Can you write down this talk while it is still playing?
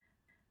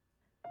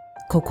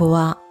ここ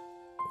は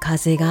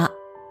風が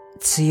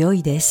強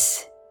いで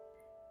す。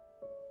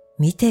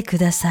見てく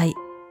ださい。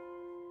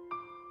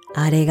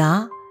あれ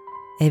が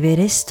エベ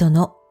レスト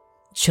の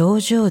頂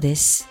上で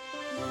す。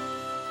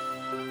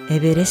エ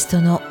ベレス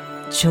トの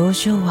頂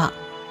上は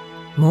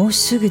もう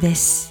すぐで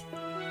す。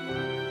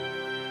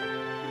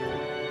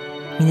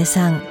皆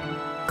さん、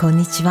こん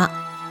にちは。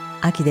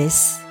あきで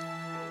す。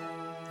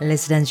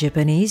Let's Learn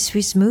Japanese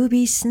with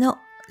Movies の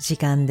時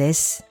間で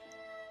す。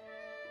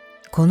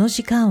この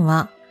時間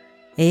は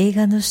映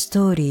画のス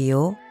トーリー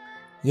を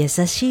優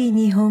しい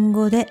日本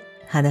語で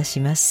話し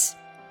ます。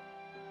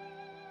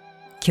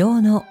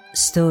今日の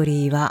ストー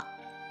リーは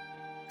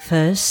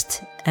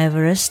First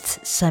Everest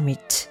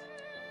Summit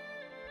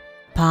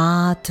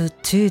Part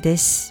 2で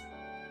す。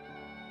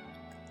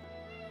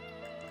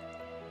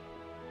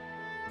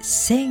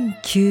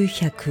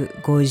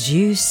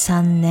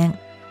1953年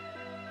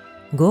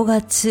5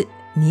月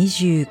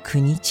29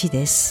日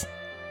です。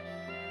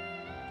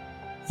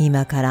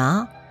今か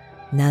ら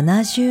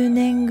70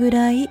年ぐ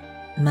らい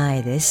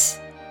前で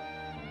す。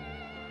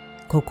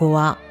ここ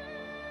は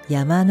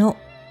山の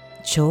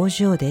頂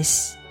上で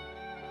す。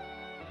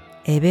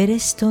エベレ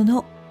スト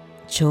の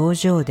頂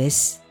上で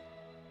す。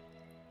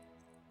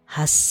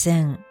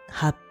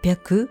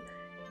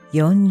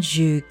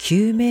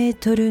8849メー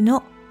トル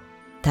の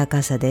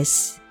高さで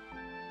す。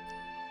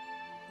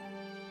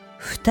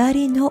2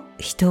人の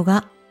人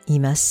がい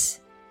ま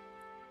す。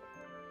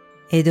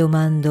エド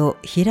マンド・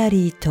ヒラ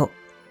リーと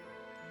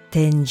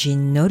テンジ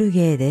ン・ノル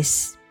ゲーで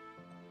す。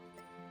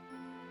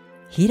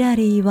ヒラ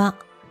リーは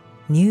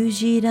ニュー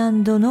ジーラ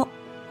ンドの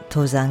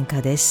登山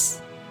家で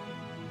す。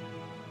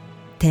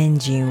テン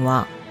ジン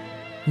は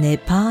ネ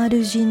パー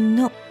ル人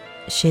の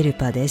シェル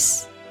パで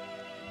す。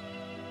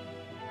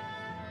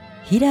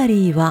ヒラ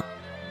リーは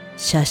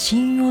写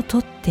真を撮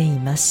ってい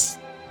ます。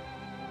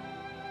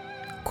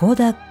コ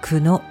ダック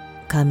の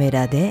カメ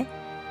ラで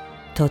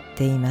撮っ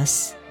ていま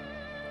す。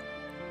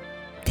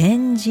テ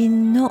ンジ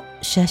ンの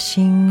写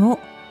真を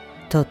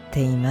撮っ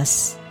ていま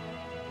す。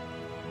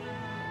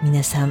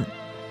皆さん、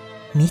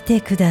見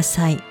てくだ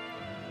さい。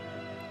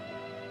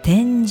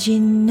テンジ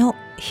ンの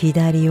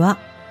左は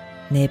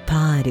ネ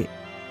パール。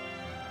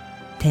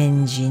テ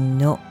ンジン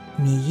の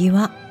右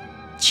は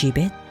チ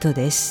ベット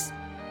です。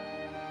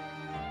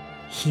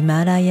ヒ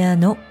マラヤ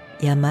の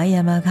山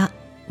々が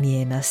見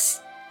えま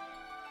す。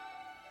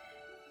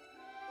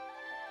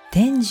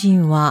テンジ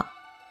ンは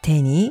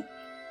手に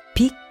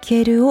ピッ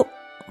ケルを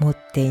持っ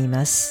てい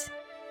ます。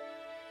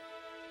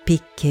ピ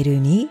ッケル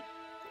に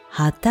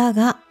旗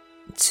が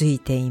つい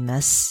てい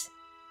ます。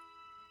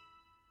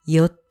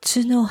4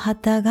つの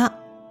旗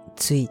が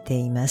ついて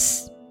いま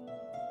す。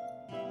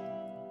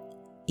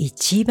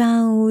一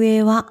番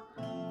上は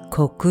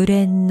国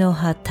連の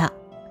旗、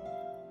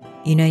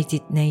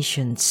United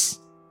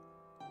Nations。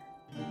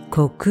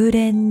国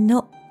連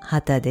の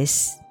旗で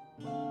す。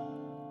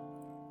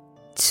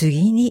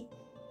次に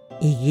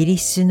イギリ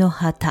スの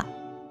旗。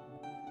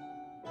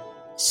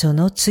そ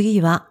の次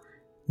は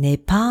ネ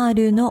パー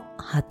ルの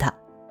旗。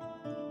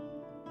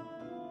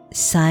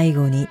最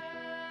後に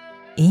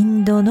イ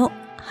ンドの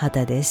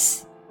旗で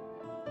す。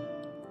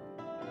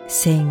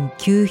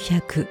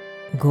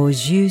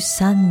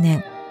1953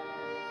年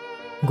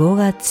5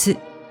月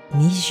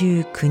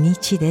29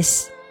日で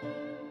す。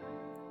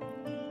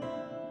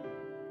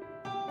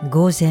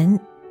午前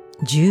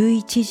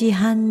11時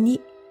半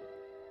に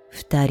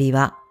2人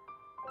は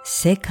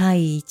世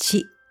界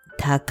一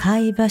高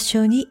い場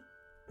所に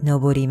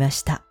登りま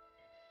した。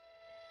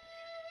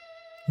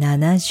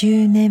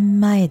70年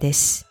前で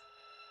す。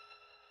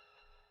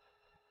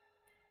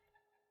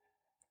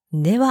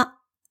では、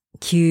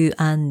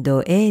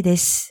Q&A で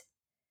す。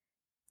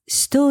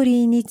ストー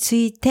リーにつ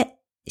いて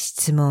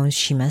質問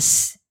しま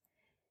す。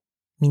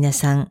皆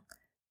さん、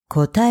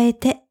答え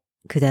て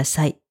くだ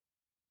さい。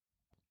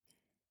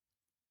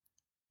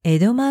エ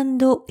ドマン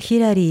ド・ヒ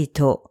ラリー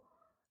と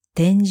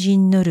テンジ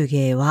ン・ノル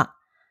ゲーは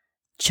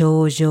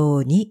頂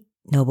上に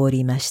登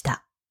りまし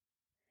た。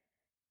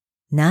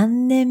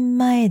何年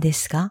前で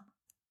すか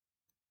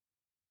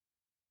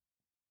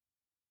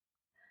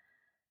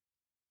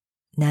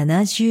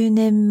？70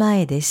年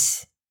前で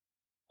す。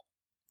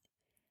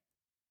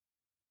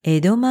エ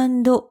ドマ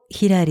ンド・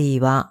ヒラリー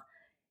は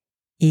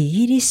イ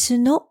ギリス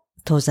の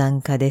登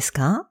山家です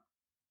か？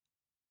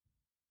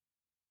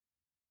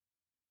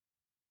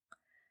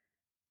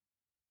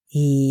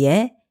いい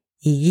え、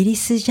イギリ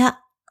スじ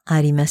ゃ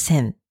ありませ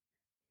ん。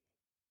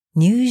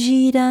ニュージ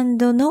ーラン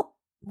ドの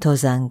登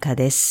山家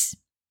です。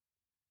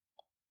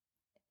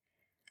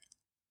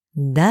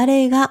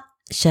誰が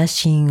写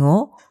真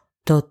を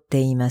撮って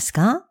います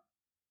か？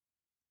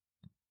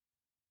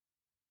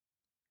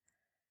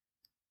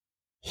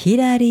ヒ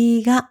ラ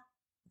リーが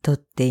撮っ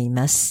てい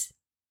ます。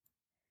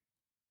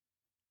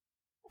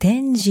テ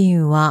ンジ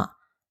ンは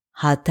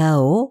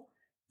旗を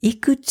い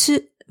く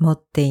つ持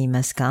ってい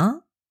ます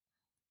か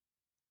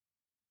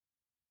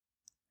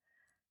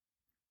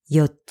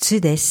？4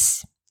つで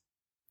す。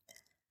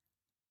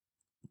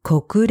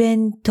国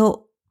連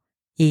と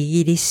イ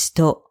ギリス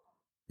と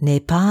ネ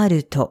パー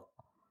ルと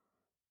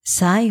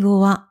最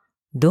後は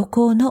ど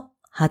この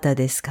旗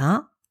です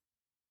か？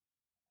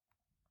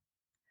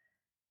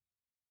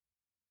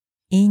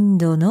イン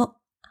ドの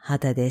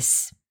旗で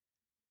す。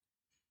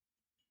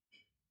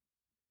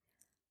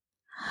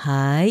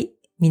はい。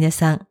皆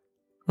さん、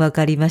わ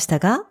かりました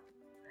か？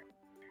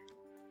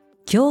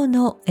今日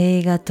の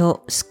映画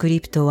とスクリ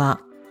プト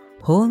は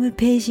ホーム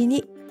ページ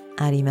に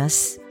ありま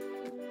す。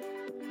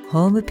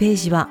ホームペー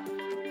ジは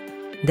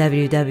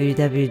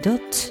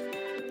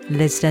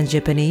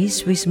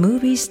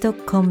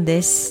www.letslearnjapanesewithmovies.com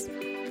です。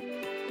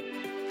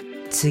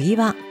次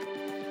は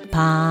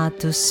パー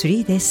ト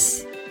3で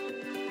す。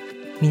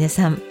皆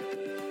さん、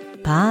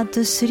パー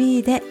ト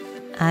3で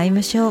会い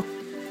ましょう。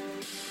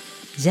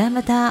じゃあ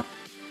また。